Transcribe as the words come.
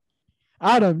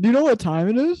Adam, do you know what time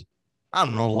it is? I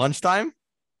don't know, lunchtime?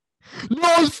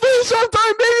 No, it's face-off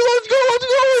time, baby. Let's go, let's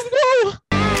go, let's go.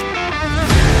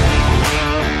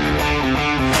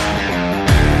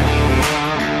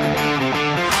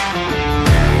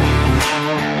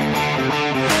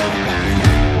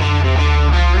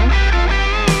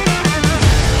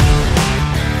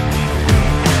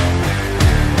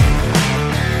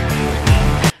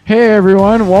 Hey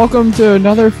everyone, welcome to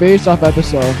another Face-Off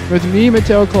episode with me,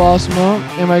 Matteo Colosimo,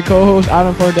 and my co-host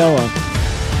Adam Fardella,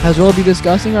 as we'll be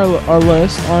discussing our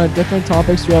list on different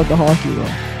topics throughout the hockey world.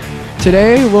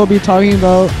 Today, we'll be talking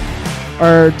about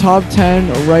our top 10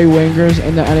 right wingers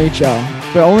in the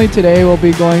NHL, but only today we'll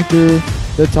be going through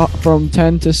the top from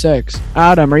 10 to 6.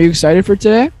 Adam, are you excited for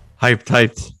today?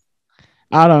 Hyped.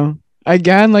 Adam,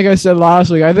 again, like I said last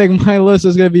week, I think my list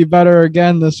is going to be better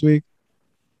again this week.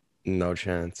 No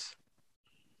chance.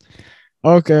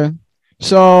 Okay.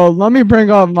 So let me bring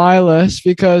up my list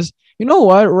because you know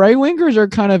what? Right wingers are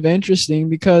kind of interesting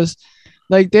because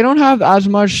they don't have as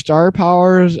much star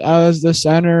powers as the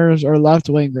centers or left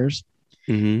wingers.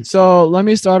 Mm-hmm. So let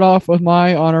me start off with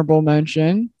my honorable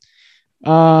mention.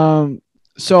 So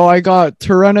I got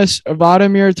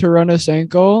Vladimir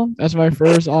Tarasenko as my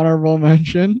first honorable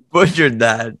mention. Butchered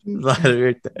that.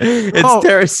 It's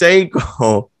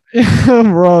Tarasenko.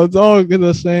 Bro, it's all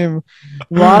the same.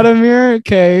 Vladimir,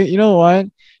 okay, you know what?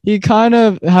 He kind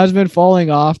of has been falling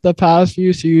off the past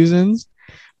few seasons,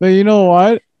 but you know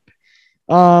what?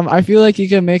 I feel like he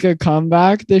can make a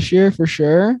comeback this year for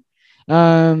sure.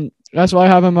 That's why I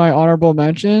have him in my honorable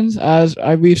mentions, as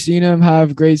we've seen him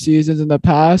have great seasons in the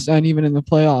past and even in the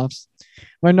playoffs.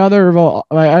 My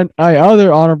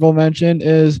other honorable mention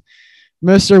is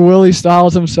Mr. Willie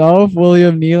Styles himself,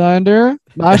 William Nylander.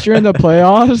 Last year in the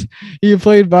playoffs, he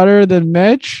played better than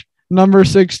Mitch, number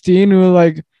 16,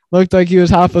 who looked like he was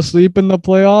half asleep in the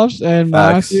playoffs, and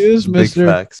Facts. Matthews, Big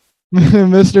facts.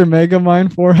 Mr.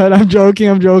 Megamind Forehead. I'm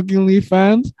joking, Leaf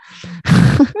fans.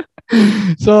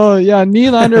 So yeah,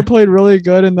 Nylander played really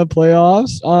good in the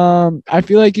playoffs. I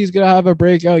feel like he's gonna have a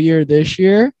breakout year this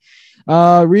year.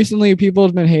 Recently, people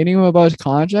have been hating him about his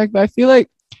contract, but I feel like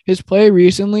his play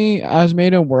recently has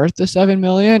made him worth the $7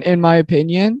 million, in my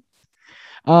opinion.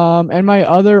 And my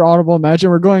other honorable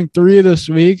mention, we're going 3 this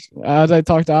week, as I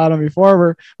talked to Adam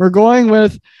before. We're going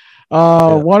with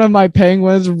one of my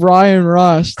Penguins, Brian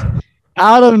Rust.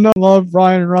 Adam loved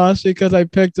Brian Rust because I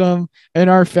picked him in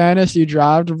our fantasy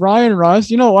draft. Brian Rust,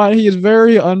 you know what? He is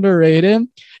very underrated.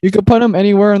 You could put him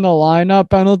anywhere in the lineup,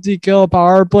 penalty kill,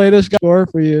 power play. This guy score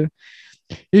for you.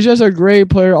 He's just a great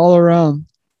player all around.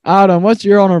 Adam, what's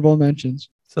your honorable mentions?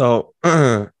 So,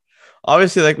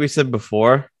 obviously, like we said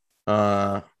before,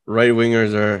 right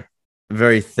wingers are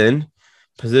very thin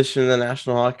position in the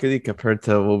National Hockey League compared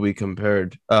to what we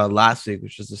compared last week,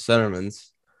 which was the centermans.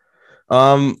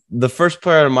 The first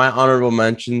player in my honorable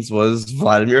mentions was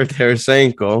Vladimir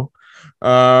Tarasenko.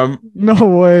 No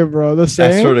way, bro. The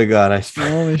same? I swear to God.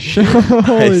 Holy shit.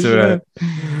 Holy shit.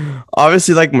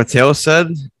 Obviously, like Matteo said,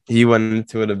 he went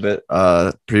into it a bit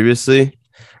previously.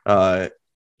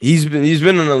 He's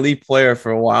been an elite player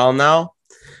for a while now,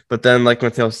 but then like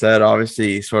Matteo said,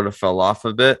 obviously he sort of fell off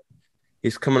a bit.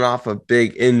 He's coming off a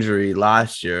big injury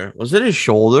last year. Was it his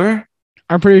shoulder?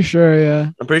 I'm pretty sure,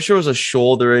 yeah. I'm pretty sure it was a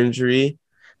shoulder injury.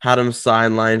 Had him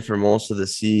sidelined for most of the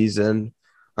season.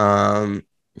 So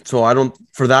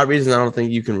for that reason, I don't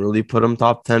think you can really put him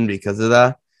top 10 because of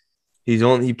that.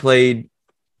 He played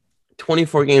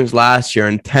 24 games last year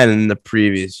and 10 in the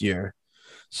previous year.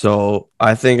 So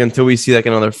I think until we see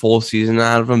another full season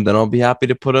out of him, then I'll be happy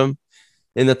to put him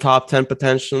in the top 10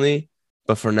 potentially.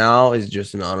 But for now, it's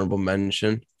just an honorable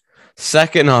mention.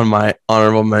 Second on my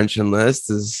honorable mention list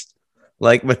is,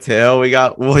 like Matteo, we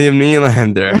got William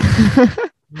Nylander.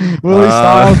 Willie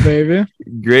Styles, baby.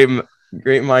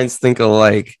 Great minds think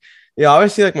alike. Yeah,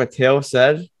 obviously, like Matteo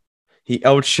said, he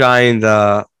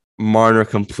outshined Marner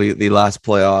completely last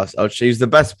playoffs. He's the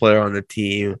best player on the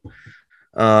team.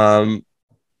 I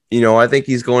think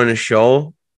he's going to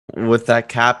show with that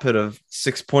cap hit of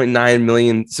 $6.9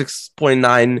 million,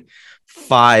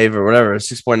 6.95 or whatever,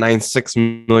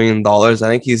 $6.96 million. I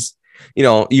think he's,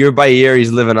 year by year,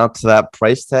 he's living up to that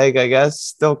price tag, I guess.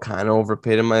 Still kind of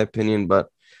overpaid in my opinion, but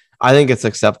I think it's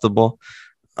acceptable.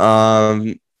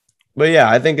 But yeah,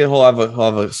 I think he'll have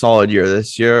a solid year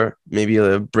this year, maybe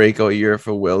a breakout year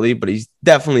for Willie, but he's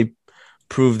definitely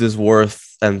proved his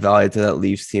worth and value to that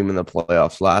Leafs team in the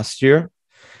playoffs last year.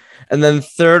 And then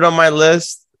third on my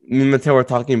list, me and Matteo were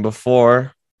talking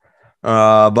before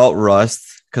about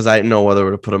Rust, because I didn't know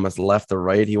whether to put him as left or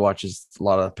right. He watches a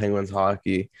lot of Penguins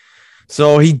hockey.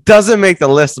 So he doesn't make the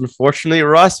list, unfortunately,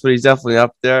 Rust, but he's definitely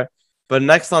up there. But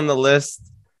next on the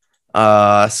list,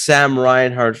 Sam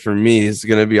Reinhart for me is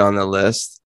going to be on the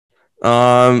list.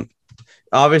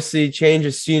 Obviously, change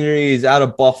of scenery. He's out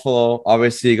of Buffalo.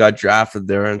 Obviously, he got drafted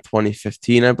there in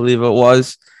 2015, I believe it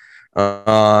was.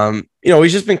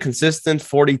 He's just been consistent.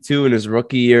 42 in his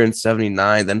rookie year and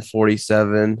 79, then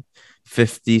 47,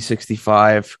 50,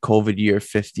 65, COVID year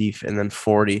 50, and then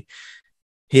 40.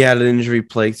 He had an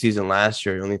injury-plagued season last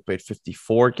year. He only played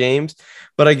 54 games.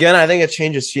 But again, I think a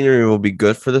change of scenery will be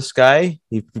good for this guy.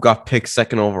 He got picked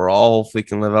second overall. Hopefully, he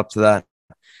can live up to that,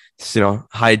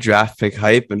 high draft pick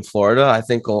hype in Florida. I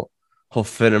think he'll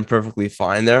fit in perfectly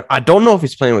fine there. I don't know if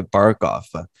he's playing with Barkov,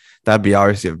 but that'd be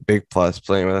obviously a big plus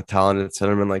playing with a talented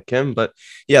centerman like him. But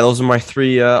yeah, those are my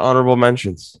three honorable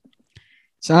mentions.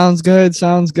 Sounds good.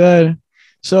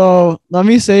 So let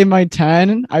me say my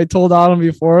 10. I told Adam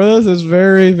before this is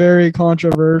very, very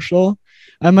controversial.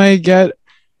 I might get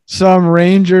some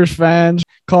Rangers fans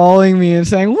calling me and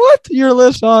saying, "What? Your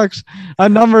list sucks."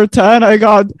 At number 10, I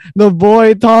got the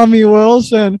boy Tommy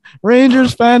Wilson.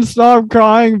 Rangers fans, stop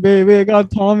crying, baby. I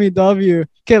got Tommy W.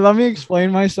 Okay, let me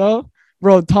explain myself.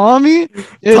 Bro, Tommy's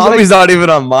not even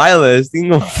on my list.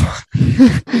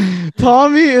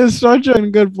 Tommy is such a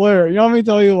good player. You want me to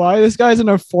tell you why? This guy's an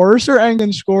enforcer and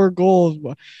can score goals.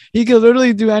 He can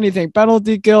literally do anything.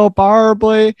 Penalty kill, power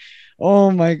play. Oh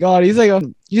my God. He's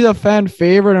a fan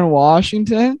favorite in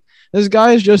Washington. This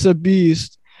guy is just a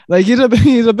beast. Like he's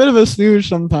a bit of a stooge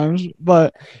sometimes,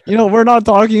 but we're not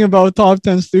talking about top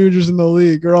 10 stooges in the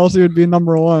league, or else he would be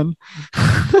number one.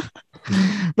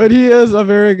 But he is a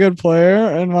very good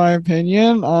player, in my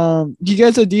opinion. He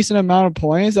gets a decent amount of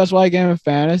points. That's why I get him in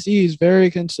fantasy. He's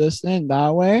very consistent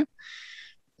that way.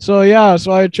 So, yeah,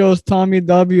 I chose Tommy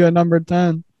W at number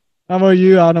 10. How about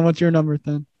you, Adam? What's your number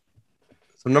 10?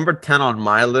 So, number 10 on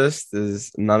my list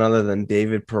is none other than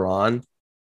David Perron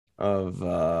of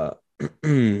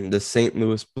the St.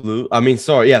 Louis Blues.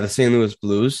 The St. Louis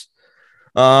Blues.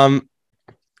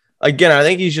 Again, I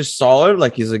think he's just solid.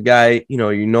 Like, he's a guy, you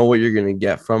know what you're going to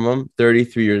get from him.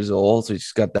 33 years old, so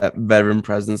he's got that veteran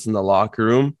presence in the locker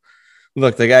room.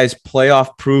 Look, the guy's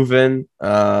playoff proven.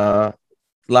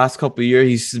 Last couple of years,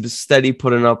 he's steady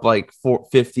putting up like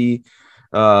 50,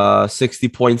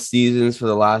 60-point seasons for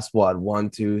the last, 1,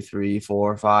 2, 3,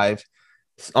 4, 5,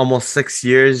 almost 6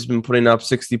 years. He's been putting up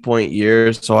 60-point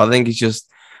years. So I think he's just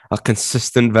a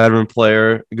consistent veteran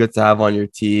player, good to have on your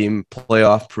team,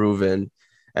 playoff proven.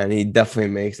 And he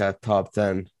definitely makes that top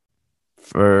 10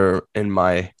 in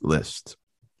my list.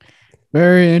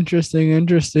 Very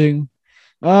interesting.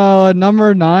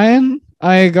 Number 9,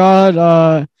 I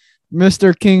got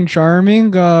Mr. King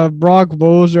Charming, Brock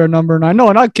Boser, number 9.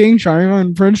 No, not King Charming,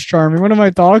 I'm Prince Charming. What am I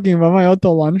talking about? Am I out to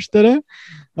lunch today?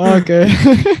 Okay.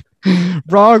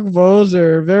 Brock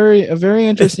Boser, a very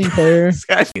interesting player. This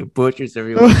guy butchers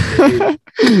everyone.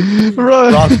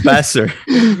 Brock Besser.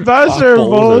 Besser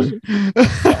Boser.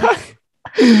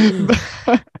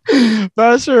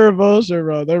 Besser or Boser,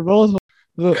 bro. They're both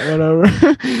whatever.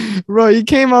 Bro, he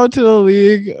came out to the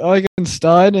league like a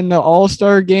stud in the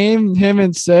All-Star game. Him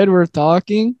and Sid were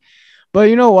talking. But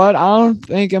you know what? I don't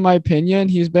think, in my opinion,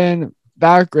 he's been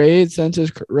that great since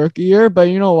his rookie year. But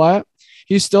you know what?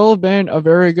 He's still been a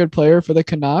very good player for the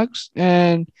Canucks.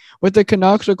 And with the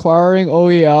Canucks acquiring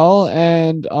OEL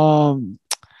and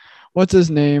what's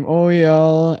his name?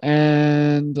 OEL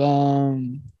and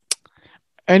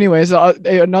anyways,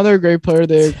 another great player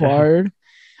they acquired.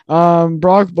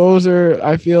 Brock Boser,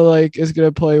 I feel like, is going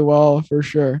to play well for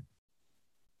sure.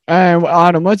 And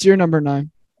Adam, what's your number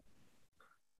 9?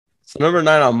 So number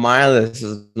 9 on my list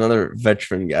is another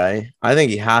veteran guy. I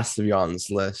think he has to be on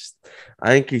this list. I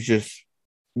think he's just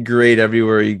great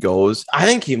everywhere he goes. I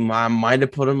think he might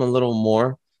have put him a little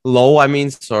more low.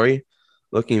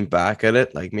 Looking back at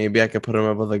it, like maybe I could put him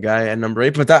up with a guy at number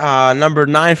 8. But that number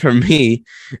 9 for me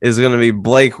is going to be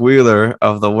Blake Wheeler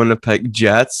of the Winnipeg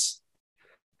Jets.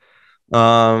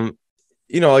 Again,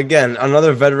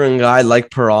 another veteran guy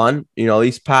like Perron.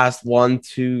 These past 1,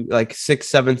 2, 6,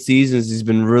 7 seasons, he's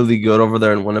been really good over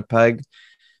there in Winnipeg.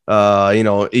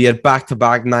 He had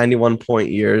back-to-back 91-point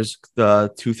years,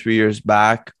 2-3 years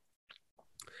back.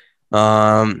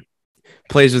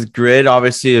 Plays with grit,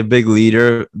 obviously a big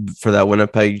leader for that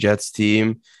Winnipeg Jets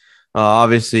team.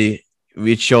 Obviously,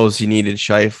 it shows he needed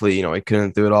Scheifele. He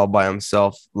couldn't do it all by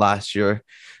himself last year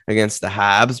against the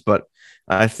Habs, but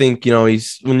I think,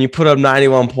 when you put up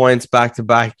 91 points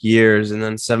back-to-back years and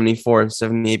then 74 and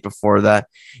 78 before that,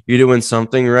 you're doing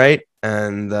something right.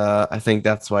 And I think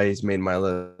that's why he's made my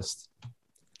list.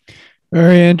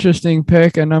 Very interesting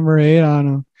pick at number 8 on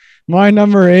him. My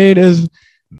number 8 is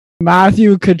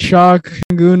Matthew Tkachuk,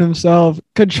 Goon himself.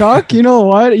 Tkachuk, you know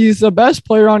what? He's the best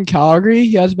player on Calgary.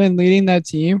 He has been leading that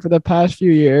team for the past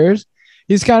few years.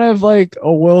 He's kind of like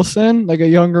a Wilson, like a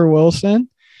younger Wilson.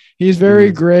 He's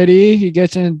very gritty. He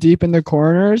gets in deep in the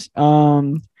corners.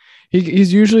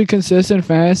 He's usually consistent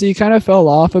fantasy. He kind of fell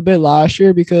off a bit last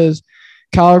year because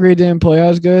Calgary didn't play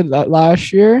as good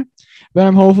last year. But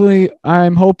I'm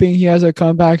hoping he has a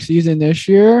comeback season this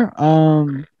year.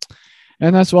 And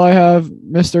that's why I have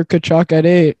Mr. Tkachuk at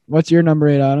 8. What's your number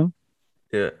 8, Adam?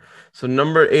 Yeah. So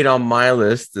number 8 on my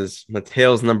list is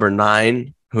Mateo's number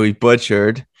 9, who he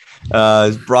butchered.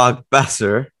 Is Brock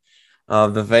Besser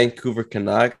of the Vancouver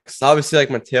Canucks. Obviously, like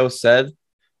Mateo said,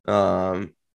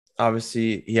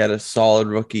 obviously he had a solid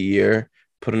rookie year,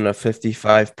 put in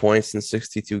 55 points in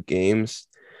 62 games,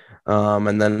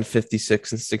 and then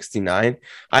 56 and 69.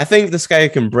 I think this guy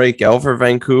can break out for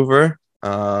Vancouver.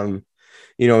 I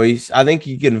think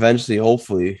he can eventually,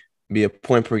 hopefully, be a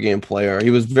point per game player.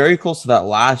 He was very close to that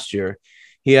last year.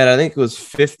 He had, I think it was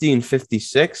 50 and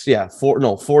 56. Yeah,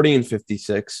 40 and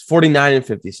 56, 49 and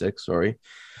 56. Sorry.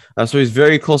 So he's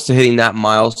very close to hitting that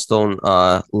milestone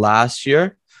last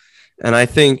year. And I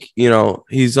think,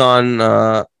 he's on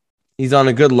a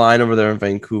good line over there in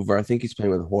Vancouver. I think he's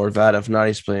playing with Horvat. If not,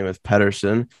 he's playing with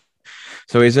Pettersson.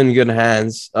 So he's in good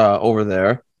hands over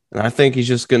there. And I think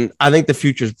I think the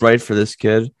future's bright for this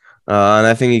kid. And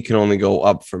I think he can only go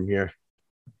up from here.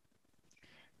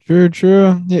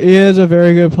 True. He is a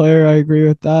very good player. I agree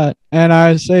with that. And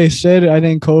I say Sid, I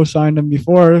didn't co-sign him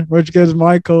before, which gives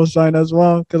my co-sign as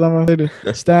well because I'm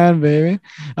a Stan, baby.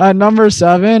 At number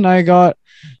 7, I got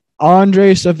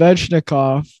Andrei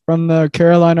Svechnikov from the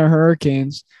Carolina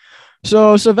Hurricanes.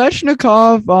 So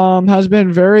Svechnikov has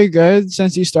been very good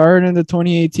since he started in the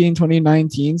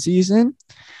 2018-2019 season.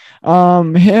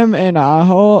 Him and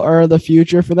Aho are the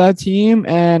future for that team,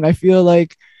 and I feel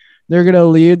like they're going to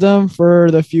lead them for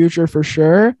the future for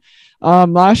sure.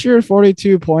 Last year,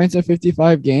 42 points in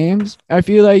 55 games. I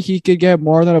feel like he could get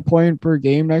more than a point per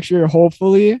game next year,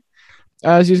 hopefully,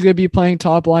 as he's going to be playing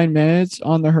top line minutes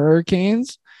on the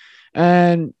Hurricanes.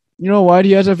 And you know what?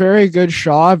 He has a very good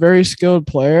shot, very skilled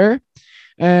player.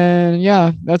 And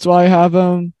yeah, that's why I have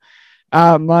him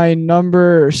at my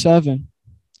number 7.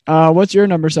 What's your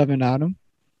number 7, Adam?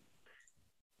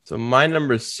 So my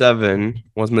number 7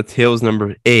 was Mateo's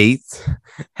number 8,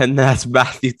 and that's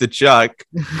Matthew Tkachuk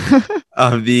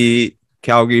of the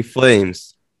Calgary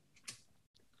Flames.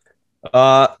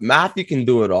 Matthew can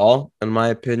do it all, in my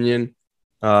opinion.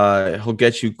 He'll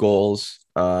get you goals.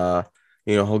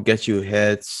 He'll get you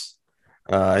hits.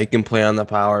 He can play on the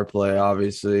power play,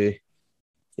 obviously.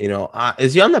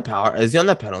 Is he on the power? Is he on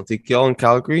the penalty kill in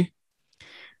Calgary?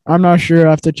 I'm not sure.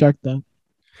 I have to check that.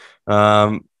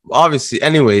 Obviously,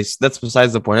 anyways, that's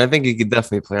besides the point. I think he could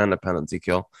definitely play on the penalty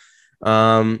kill.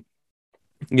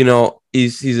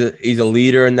 He's a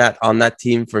leader on that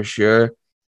team for sure.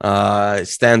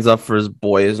 Stands up for his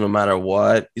boys no matter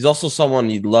what. He's also someone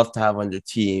you'd love to have on your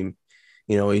team.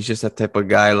 He's just that type of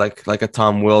guy, like a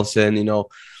Tom Wilson.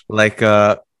 Like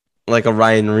a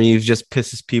Ryan Reeves, just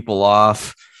pisses people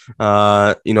off.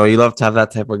 You love to have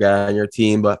that type of guy on your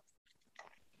team, but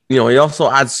he also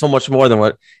adds so much more than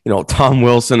what Tom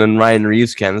Wilson and Ryan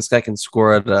Reeves can. This guy can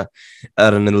score at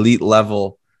an elite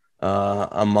level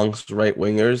amongst right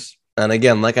wingers. And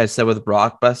again, like I said with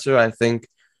Brock Besser, I think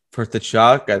for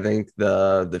Tkachuk, I think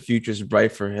the future is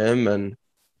bright for him, and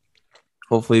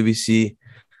hopefully we see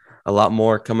a lot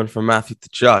more coming from Matthew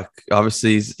Tkachuk.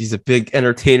 Obviously, he's a big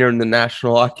entertainer in the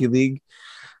National Hockey League.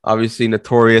 Obviously,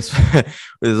 notorious with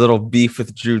his little beef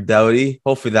with Drew Doughty.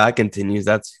 Hopefully that continues.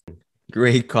 That's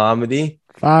great comedy.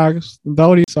 Facts.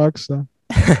 Doughty sucks, though.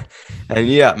 And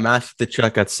yeah, Matthew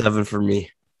Tkachuk at 7 for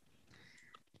me.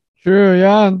 True,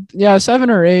 yeah,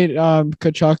 7 or 8.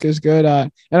 Tkachuk is good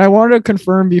at, and I wanted to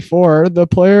confirm before the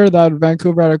player that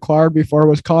Vancouver had acquired before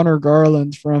was Connor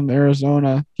Garland from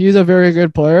Arizona. He's a very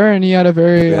good player, and he had a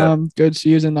very good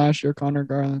season last year. Connor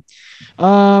Garland.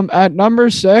 At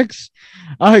number 6,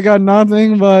 I got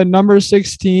nothing but number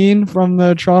 16 from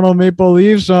the Toronto Maple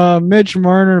Leafs. Mitch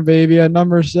Marner, baby, at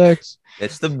number 6.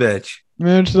 It's the bitch.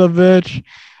 Mitch the bitch.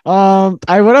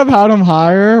 I would have had him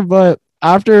higher, but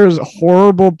after his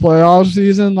horrible playoff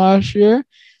season last year,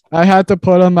 I had to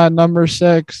put him at number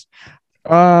 6.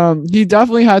 He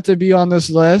definitely had to be on this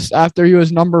list after he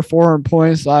was number 4 in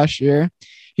points last year.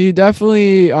 He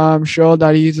definitely showed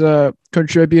that he's a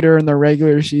contributor in the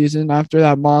regular season after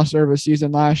that monster of a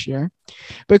season last year.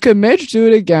 But could Mitch do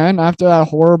it again after that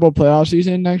horrible playoff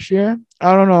season next year?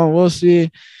 I don't know. We'll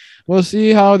see. We'll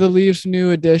see how the Leafs'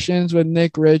 new additions with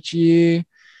Nick Ritchie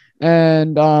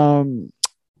and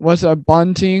what's a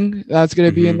Bunting that's going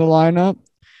to be in the lineup.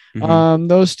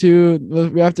 Those two,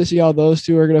 we have to see how those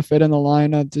two are going to fit in the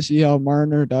lineup to see how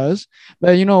Marner does.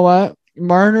 But you know what?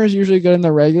 Marner is usually good in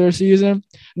the regular season.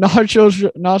 Not so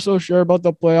sure about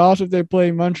the playoffs if they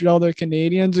play Montreal, the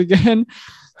Canadiens again.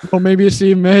 We'll maybe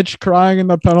see Mitch crying in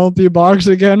the penalty box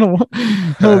again.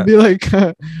 It'll be like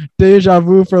deja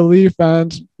vu for Leaf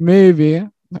fans, maybe.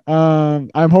 I'm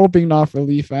hoping not for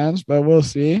Leaf fans, but we'll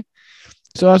see.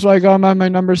 So that's why I got him at my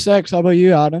number 6. How about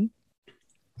you, Adam?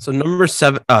 So number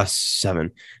 7.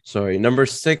 Number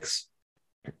 6.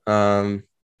 On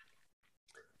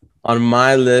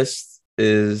my list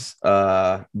is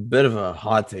a bit of a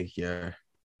hot take here.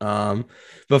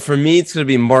 But for me, it's going to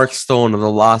be Mark Stone of the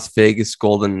Las Vegas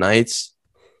Golden Knights.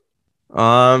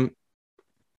 I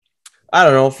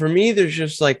don't know. For me, there's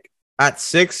just like at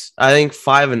 6, I think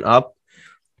 5 and up,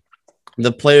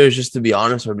 the players, just to be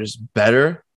honest, are just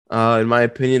better, in my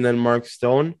opinion, than Mark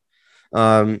Stone.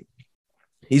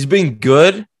 He's been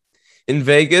good in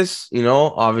Vegas,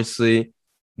 obviously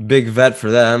big vet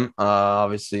for them.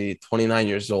 Obviously 29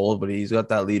 years old, but he's got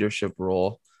that leadership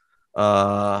role.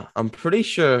 I'm pretty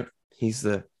sure he's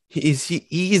the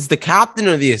captain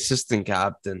or the assistant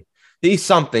captain. He's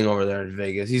something over there in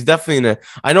Vegas. He's definitely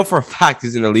I know for a fact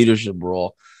he's in a leadership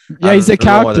role. Yeah, he's a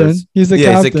captain. He's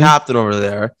a captain over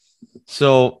there.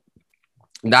 So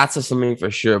that's something for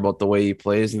sure about the way he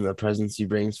plays and the presence he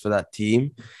brings for that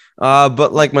team.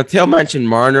 But like Mateo mentioned,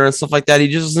 Marner and stuff like that, he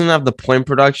just doesn't have the point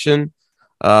production.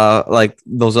 Like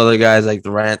those other guys, like the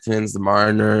Rantons, the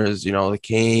Marners, the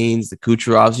Canes, the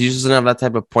Kucherovs. He just doesn't have that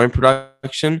type of point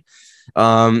production.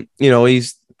 I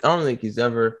don't think he's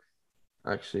ever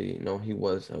actually. No, he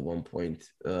was at one point.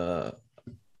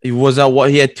 He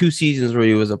had 2 seasons where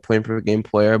he was a point per game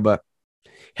player, but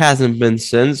hasn't been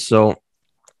since. So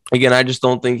again, I just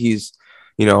don't think he's,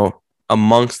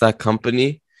 amongst that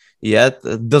company yet.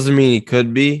 It doesn't mean he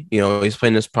could be. He's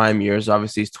playing his prime years.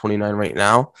 Obviously, he's 29 right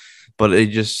now. But it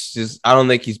just I don't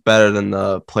think he's better than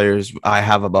the players I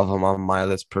have above him on my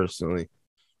list personally.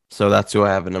 So that's who I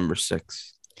have at number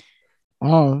 6.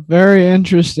 Oh, very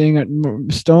interesting.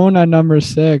 Stone at number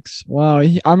 6. Wow.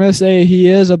 I'm going to say he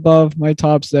is above my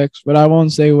top 6, but I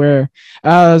won't say where.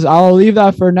 As I'll leave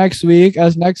that for next week,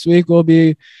 as next week we'll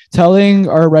be telling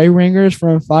our right wingers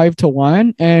from 5 to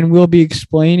 1, and we'll be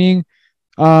explaining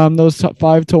those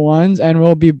 5 to 1s, and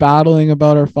we'll be battling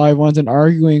about our 5-1s and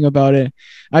arguing about it.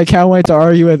 I can't wait to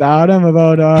argue with Adam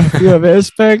about a few of his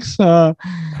picks. I'm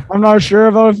not sure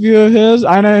about a few of his.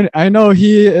 I know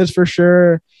he is for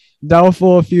sure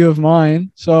doubtful a few of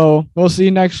mine. So we'll see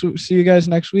you guys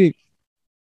next week.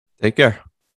 Take care.